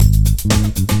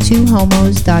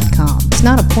twohomos.com. It's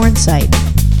not a porn site.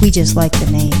 We just like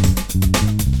the name.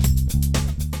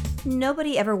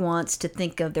 Nobody ever wants to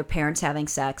think of their parents having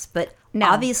sex, but No.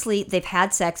 obviously they've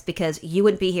had sex because you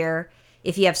wouldn't be here.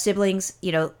 If you have siblings,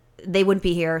 they wouldn't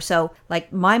be here. So,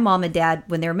 like my mom and dad,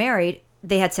 when they were married,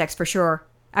 they had sex for sure.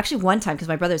 Actually, one time, because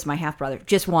my brother's my half-brother,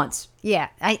 just once. Yeah,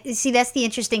 I see. That's the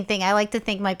interesting thing. I like to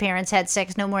think my parents had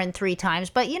sex no more than 3 times,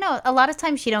 but a lot of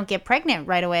times you don't get pregnant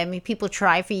right away. I mean, people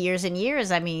try for years and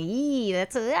years. I mean,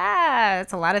 that's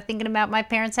a lot of thinking about my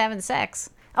parents having sex.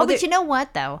 Oh, but you know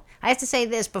what though? I have to say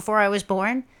this: before I was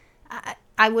born,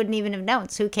 I wouldn't even have known.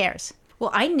 So who cares?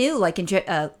 Well, I knew, like in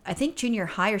I think junior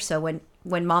high or so,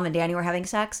 when Mom and Danny were having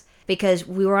sex, because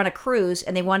we were on a cruise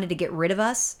and they wanted to get rid of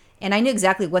us. And I knew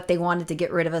exactly what they wanted to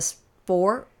get rid of us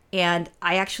for. And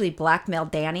I actually blackmailed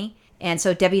Danny. And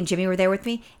so Debbie and Jimmy were there with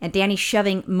me. And Danny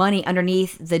shoving money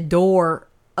underneath the door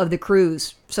of the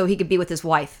cruise so he could be with his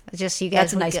wife. Just you guys.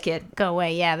 That's a nice kid. Go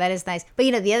away. Yeah, that is nice.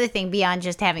 But the other thing beyond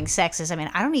just having sex is, I mean,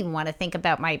 I don't even want to think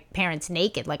about my parents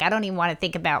naked. Like, I don't even want to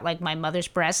think about like my mother's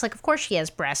breasts. Like, of course she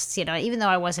has breasts, even though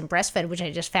I wasn't breastfed, which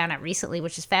I just found out recently,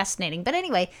 which is fascinating. But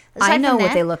anyway, I know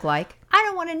what they look like. I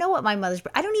don't want to know what my mother's...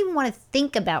 I don't even want to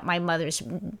think about my mother's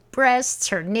breasts,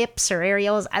 her nips, her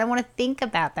areolas. I don't want to think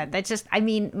about that. That's just... I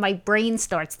mean, my brain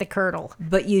starts to curdle.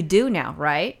 But you do now,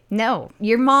 right? No.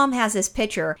 Your mom has this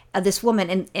picture of this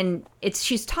woman, and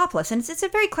she's topless, and it's a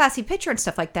very classy picture and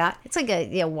stuff like that. It's like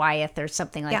a Wyeth or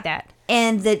something like that.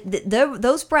 And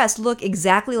those breasts look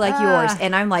exactly like yours.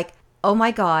 And I'm like, oh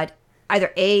my God.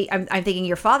 Either A, I'm thinking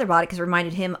your father bought it because it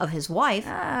reminded him of his wife,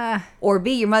 or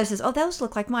B, your mother says, oh, those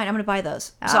look like mine. I'm going to buy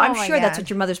those. So I'm sure that's what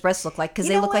your mother's breasts look like because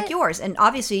they look like yours. And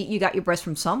obviously you got your breasts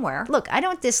from somewhere. Look, I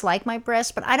don't dislike my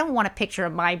breasts, but I don't want a picture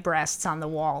of my breasts on the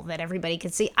wall that everybody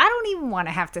can see. I don't even want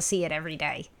to have to see it every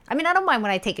day. I mean, I don't mind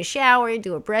when I take a shower,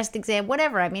 do a breast exam,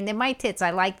 whatever. I mean, they're my tits. I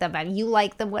like them. I mean, you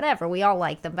like them, whatever. We all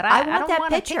like them. But I want don't that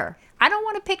picture. I don't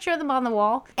want a picture of them on the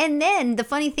wall. And then the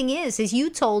funny thing is you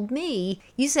told me,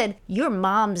 you said your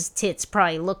mom's tits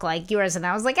probably look like yours. And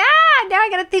I was like, now I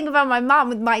got to think about my mom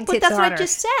with my tits on her. But that's what I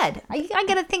just said. I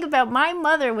got to think about my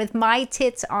mother with my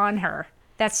tits on her.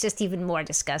 That's just even more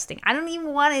disgusting. I don't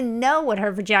even want to know what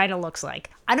her vagina looks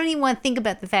like. I don't even want to think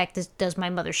about the fact, does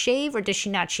my mother shave or does she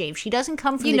not shave? She doesn't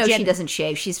come from she doesn't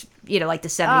shave. She's, like the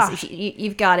 70s.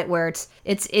 You've got it where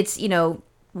it's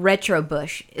retro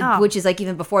bush, which is like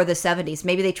even before the 70s.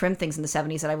 Maybe they trimmed things in the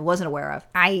 70s that I wasn't aware of.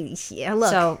 It's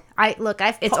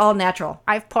all natural.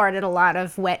 I've parted a lot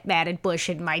of wet matted bush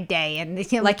in my day, and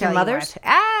like your mother's.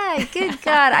 Good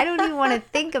God, I don't even want to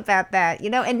think about that.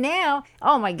 And now,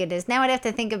 oh my goodness, now I'd have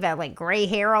to think about like gray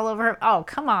hair all over her. Oh,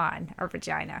 come on, her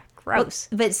vagina. Gross.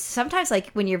 Well, but sometimes,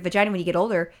 like when you get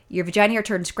older, your vagina hair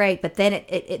turns gray, but then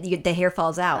the hair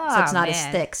falls out, so it's not as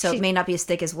thick. So it may not be as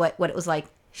thick as what it was like.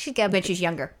 She got when she's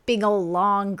younger. Big old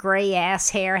long gray ass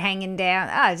hair hanging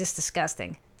down. Just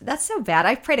disgusting. That's so bad.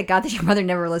 I pray to God that your mother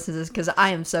never listens to this because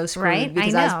I am so screwed. Right?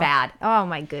 Because I was bad. Oh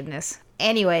my goodness.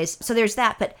 Anyways, so there's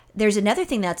that. But there's another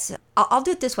thing that's... I'll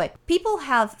do it this way. People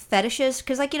have fetishes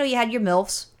because, like, you had your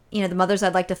MILFs. The mothers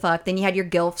I'd like to fuck. Then you had your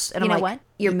GILFs. And you know what?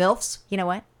 Your MILFs. You know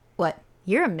what? What?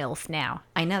 You're a MILF now.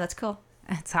 I know. That's cool.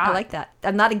 That's hot. I like that.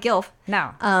 I'm not a GILF.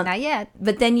 No, not yet.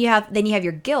 But then you have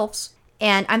your GILFs.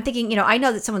 And I'm thinking, I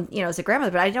know that someone, is a grandmother,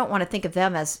 but I don't want to think of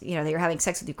them as, they're having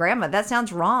sex with your grandma. That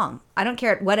sounds wrong. I don't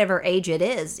care at whatever age it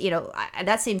is.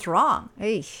 That seems wrong.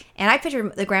 Eesh. And I picture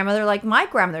the grandmother like my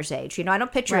grandmother's age. I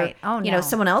don't picture, right. Oh, no.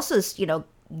 Someone else's,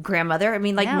 grandmother. I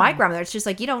mean, like my grandmother. It's just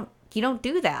like you don't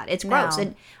do that. It's gross. No.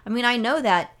 And I mean, I know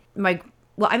that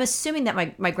I'm assuming that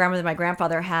my grandmother and my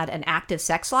grandfather had an active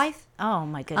sex life. Oh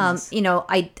my goodness.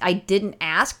 I didn't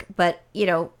ask, but you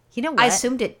know what? I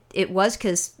assumed it was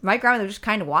because my grandmother was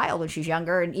kind of wild when she was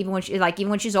younger, and even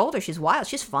when she's older, she's wild.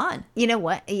 She's fun. You know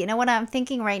what? I'm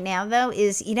thinking right now though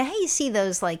is how you see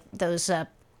those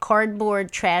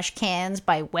cardboard trash cans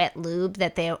by Wet Lube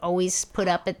that they always put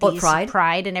up at these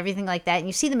Pride and everything like that, and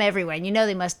you see them everywhere, and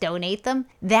they must donate them.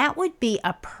 That would be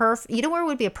a perfect. Where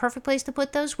would be a perfect place to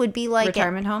put those? Would be like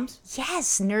retirement homes.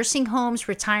 Yes, nursing homes,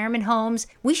 retirement homes.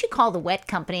 We should call the Wet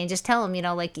Company and just tell them,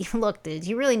 look, dude,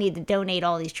 you really need to donate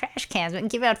all these trash cans and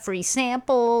give out free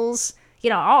samples.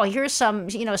 Here's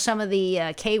some, some of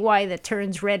the KY that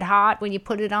turns red hot when you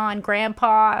put it on,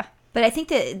 Grandpa. But I think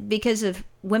that because of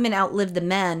women outlive the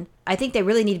men, I think they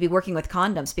really need to be working with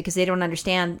condoms because they don't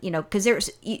understand,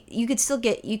 because you could still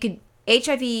get,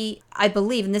 HIV, I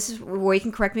believe, and this is where you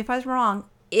can correct me if I was wrong,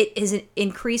 it is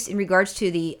increased in regards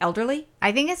to the elderly.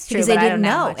 I think it's true, because they didn't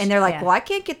know. And they're like, well, I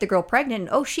can't get the girl pregnant. And,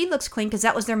 oh, she looks clean because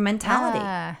that was their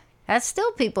mentality. That's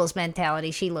still people's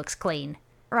mentality. She looks clean.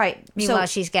 Right. Meanwhile, So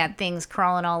she's got things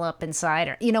crawling all up inside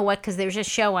her. You know what? Because there's a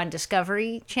show on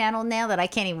Discovery Channel now that I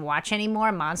can't even watch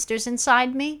anymore, Monsters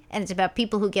Inside Me. And it's about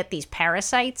people who get these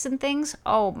parasites and things.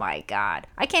 Oh my God.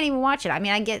 I can't even watch it. I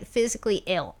mean, I get physically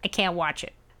ill. I can't watch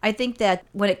it. I think that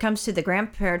when it comes to the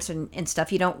grandparents and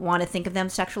stuff, you don't want to think of them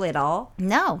sexually at all.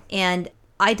 No. And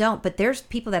I don't, but there's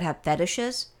people that have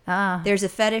fetishes. There's a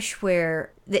fetish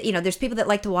where, there's people that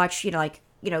like to watch,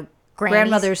 Grannies.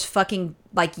 grandmothers fucking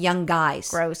like young guys.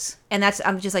 Gross. And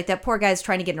I'm just like, that poor guy's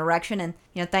trying to get an erection. And,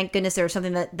 thank goodness there was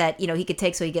something that he could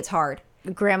take so he gets hard.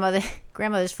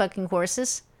 Grandmother's fucking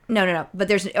horses. No. But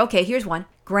here's one.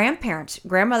 Grandparents,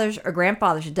 grandmothers or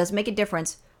grandfathers, it doesn't make a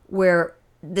difference, where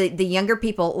the younger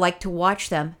people like to watch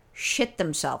them shit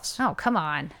themselves. Oh, come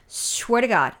on. Swear to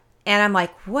God. And I'm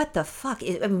like, what the fuck?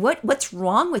 I mean, what's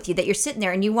wrong with you that you're sitting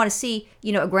there and you want to see,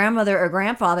 a grandmother or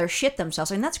grandfather shit themselves?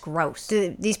 I mean, that's gross.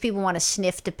 Do these people want to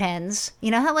sniff Depends?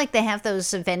 You know how like they have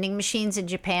those vending machines in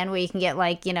Japan where you can get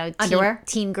like, Underwear?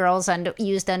 teen girls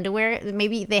used underwear?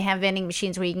 Maybe they have vending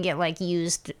machines where you can get like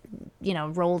used,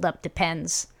 rolled up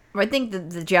Depends. I think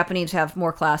the Japanese have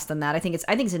more class than that. I think it's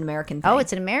an American thing. Oh,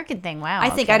 it's an American thing. Wow. I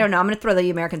think, okay. I don't know. I'm going to throw the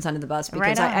Americans under the bus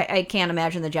because Right on. I can't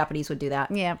imagine the Japanese would do that.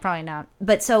 Yeah, probably not.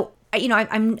 But so,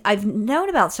 I've known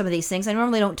about some of these things. I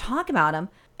normally don't talk about them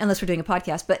unless we're doing a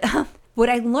podcast. But what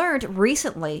I learned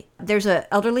recently, there's an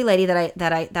elderly lady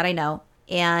that I know,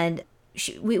 and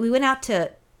we went out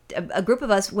to a group of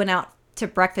us went out to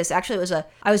breakfast. Actually,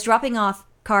 I was dropping off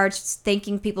cards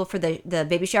thanking people for the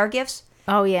baby shower gifts.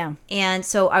 Oh yeah. And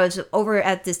so I was over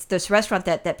at this restaurant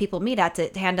that people meet at to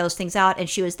hand those things out, and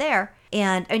she was there.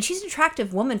 And she's an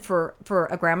attractive woman for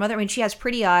a grandmother. I mean, she has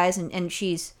pretty eyes, and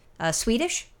she's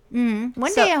Swedish. One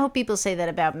day I hope people say that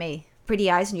about me. Pretty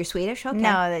eyes, and you're Swedish? Okay.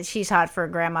 No, that she's hot for a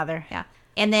grandmother. Yeah.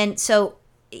 And then, so,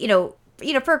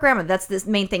 for a grandmother, that's the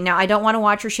main thing. Now, I don't want to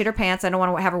watch her shit her pants. I don't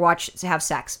want to have her have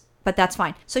sex. But that's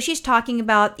fine. So she's talking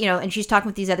about, and she's talking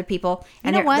with these other people.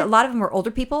 And You know what? a lot of them are older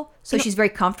people. So she's very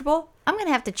comfortable. I'm going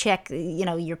to have to check,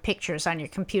 your pictures on your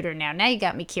computer now. Now you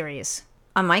got me curious.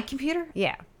 On my computer?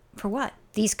 Yeah. For what?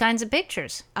 These kinds of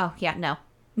pictures. Oh, yeah, no.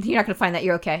 You're not going to find that.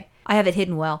 You're okay. I have it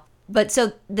hidden well. But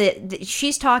so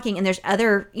she's talking, and there's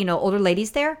other, older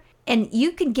ladies there. And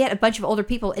you can get a bunch of older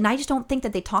people, and I just don't think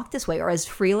that they talk this way or as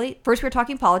freely. First, we were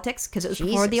talking politics because it was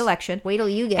before the election. Wait till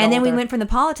you get And then we older. went from the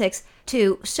politics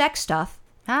to sex stuff.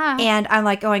 And I'm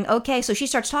like going, okay. So she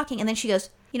starts talking, and then she goes,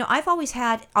 I've always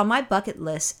had on my bucket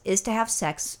list is to have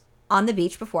sex on the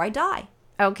beach before I die.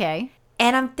 Okay.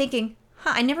 And I'm thinking,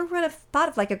 I never would have thought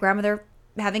of like a grandmother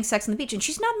having sex on the beach. And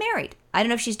she's not married. I don't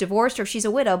know if she's divorced or if she's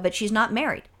a widow, but she's not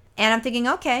married. And I'm thinking,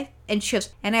 okay. And she goes,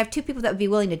 and I have two people that would be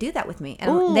willing to do that with me.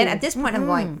 And then at this point, I'm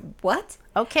going, what?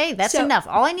 Okay, that's So- enough.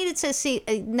 All I needed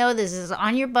to know this is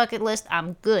on your bucket list.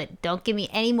 I'm good. Don't give me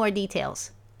any more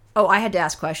details. Oh, I had to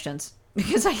ask questions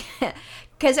because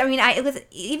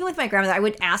even with my grandmother, I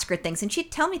would ask her things and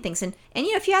she'd tell me things. And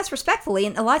if you ask respectfully,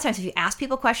 and a lot of times if you ask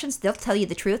people questions, they'll tell you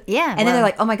the truth. Yeah, And then they're well-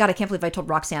 like, oh my God, I can't believe I told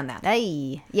Roxanne that.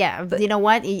 Hey, yeah. But you know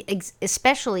what?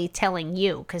 Especially telling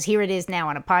you, because here it is now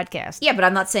on a podcast. Yeah, but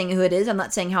I'm not saying who it is. I'm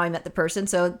not saying how I met the person.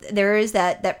 So there is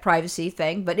that privacy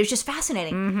thing, but it was just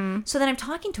fascinating. Mm-hmm. So then I'm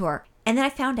talking to her, and then I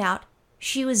found out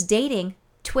she was dating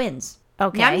twins.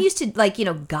 Okay. Now I'm used to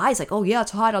guys like, oh yeah, it's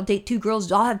hot. I'll date two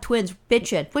girls. I'll have twins.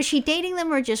 Bitchin'. Was she dating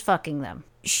them or just fucking them?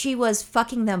 She was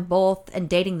fucking them both and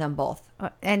dating them both.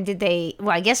 And did they? Well,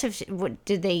 I guess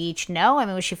did they each know? I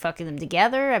mean, was she fucking them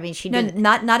together? I mean, she No, didn't.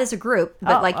 not as a group,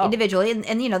 but Oh. individually.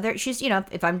 And she's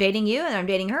if I'm dating you and I'm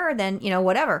dating her, then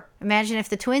whatever. Imagine if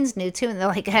the twins knew too, and they're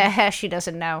like, she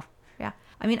doesn't know. Yeah.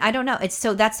 I mean, I don't know. That's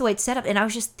the way it's set up. And I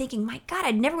was just thinking, my God,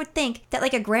 I never would think that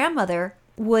like a grandmother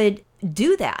would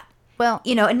do that. Well,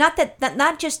 And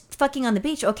not just fucking on the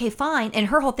beach. Okay, fine. And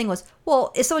her whole thing was,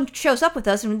 well, if someone shows up with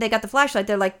us and they got the flashlight,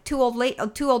 they're like two old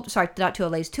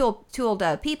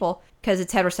people, because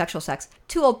it's heterosexual sex.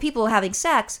 Two old people having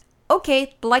sex.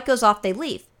 Okay, the light goes off, they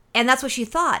leave. And that's what she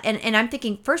thought. And I'm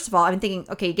thinking, first of all,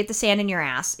 okay, you get the sand in your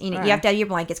ass. You Right. have to have your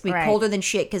blankets. It's going to be Right. colder than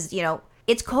shit because,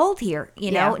 it's cold here.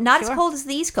 Yeah, Not sure. as cold as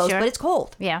the East Coast, Sure. but it's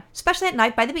cold. Yeah. Especially at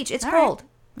night by the beach. It's All right. cold.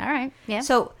 All right. Yeah.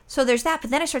 So there's that.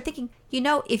 But then I started thinking,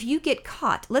 if you get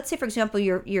caught, let's say for example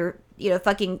you're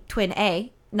fucking twin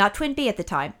A, not twin B at the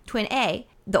time, twin A,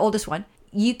 the oldest one,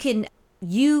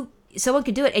 someone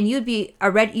could do it and you'd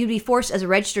be forced as a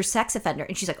registered sex offender.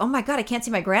 And she's like, oh my God, I can't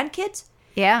see my grandkids.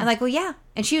 yeah. I'm like, well, yeah.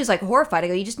 And she was like horrified. I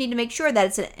go, you just need to make sure that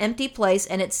it's an empty place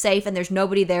and it's safe and there's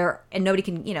nobody there and nobody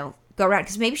can, go around.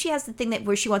 Because maybe she has the thing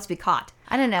where she wants to be caught.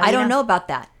 I don't know. I You don't know- know about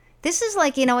that. This is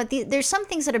like, you know what, there's some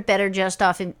things that are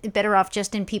better off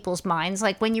just in people's minds.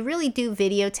 Like when you really do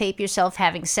videotape yourself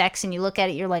having sex and you look at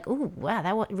it, you're like, ooh,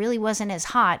 wow, really wasn't as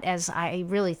hot as I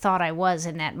really thought I was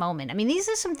in that moment. I mean, these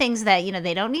are some things that, you know,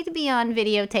 they don't need to be on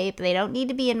videotape. They don't need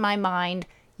to be in my mind.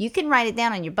 You can write it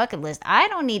down on your bucket list. I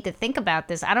don't need to think about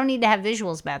this. I don't need to have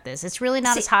visuals about this. It's really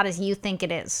not as hot as you think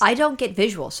it is. I don't get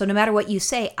visuals. So no matter what you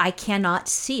say, I cannot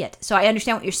see it. So I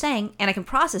understand what you're saying and I can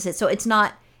process it. So it's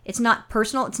not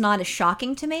personal. It's not as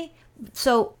shocking to me.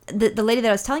 So the lady that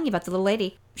I was telling you about, the little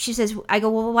lady, she says, I go,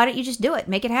 well, why don't you just do it?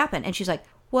 Make it happen. And she's like,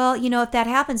 well, you know, if that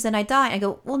happens, then I die. I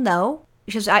go, well, no.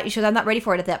 She goes, I'm not ready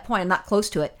for it at that point. I'm not close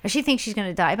to it. Does she think she's going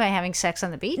to die by having sex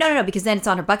on the beach? No, because then it's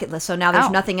on her bucket list. So now there's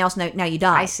nothing else. Now you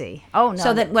die. I see. Oh, no.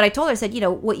 So then what I told her, I said, you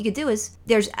know, what you could do is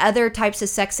there's other types of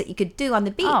sex that you could do on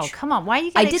the beach. Oh, come on. Why do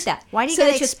you I did that. Why do you So got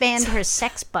to that's expand her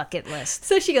sex bucket list?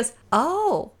 So she goes,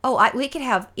 we could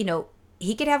have, you know,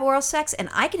 he could have oral sex and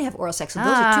I can have oral sex. So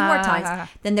those are 2 more times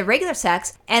than the regular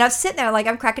sex. And I'm sitting there like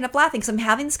I'm cracking up laughing because I'm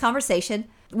having this conversation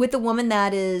with a woman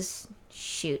that is,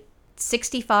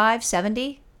 65,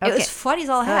 70. It was funny as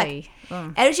all heck.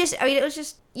 And it was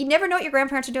just, you never know what your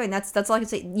grandparents are doing. That's all I can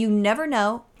say. You never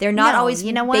know. They're not always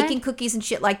baking cookies and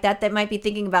shit like that. They might be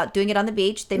thinking about doing it on the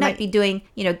beach. They might be doing,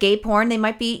 you know, gay porn. They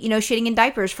might be, you know, shitting in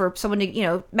diapers for someone to, you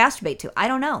know, masturbate to. I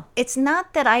don't know. It's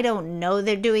not that I don't know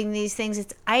they're doing these things.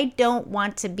 It's I don't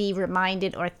want to be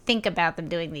reminded or think about them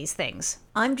doing these things.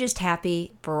 I'm just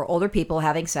happy for older people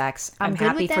having sex. I'm good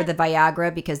happy with for that. the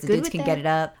Viagra because the Good dudes with can that. get it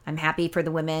up. I'm happy for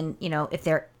the women, you know, if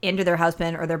they're into their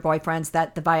husband or their boyfriends,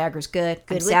 that the Viagra's good.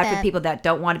 I'm with sad for that. people that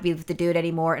don't want to be with the dude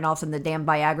anymore and all of a sudden the damn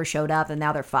Viagra showed up and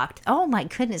now they're fucked. Oh my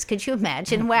goodness, could you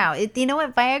imagine? Wow. You know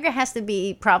what? Viagra has to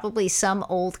be probably some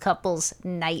old couple's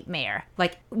nightmare.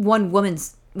 Like one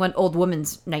old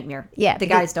woman's nightmare. Yeah. The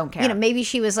because, guys don't care. You know, maybe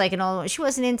she was like she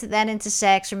wasn't into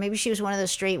sex, or maybe she was one of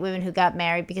those straight women who got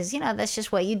married because, you know, that's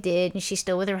just what you did, and she's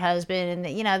still with her husband,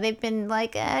 and, you know, they've been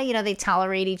like, you know, they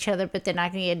tolerate each other, but they're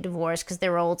not going to get divorced because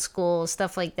they're old school,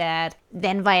 stuff like that.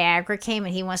 Then Viagra came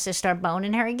and he wants to start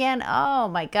boning her again. Oh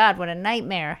my God, what a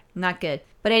nightmare. Not good.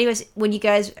 But anyways, when you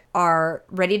guys are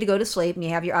ready to go to sleep and you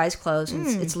have your eyes closed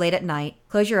and it's late at night,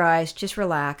 close your eyes, just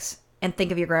relax, and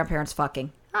think of your grandparents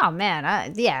fucking. Oh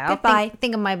man, yeah. Goodbye. I'll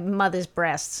think of my mother's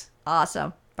breasts.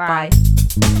 Awesome. Bye.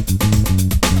 Bye.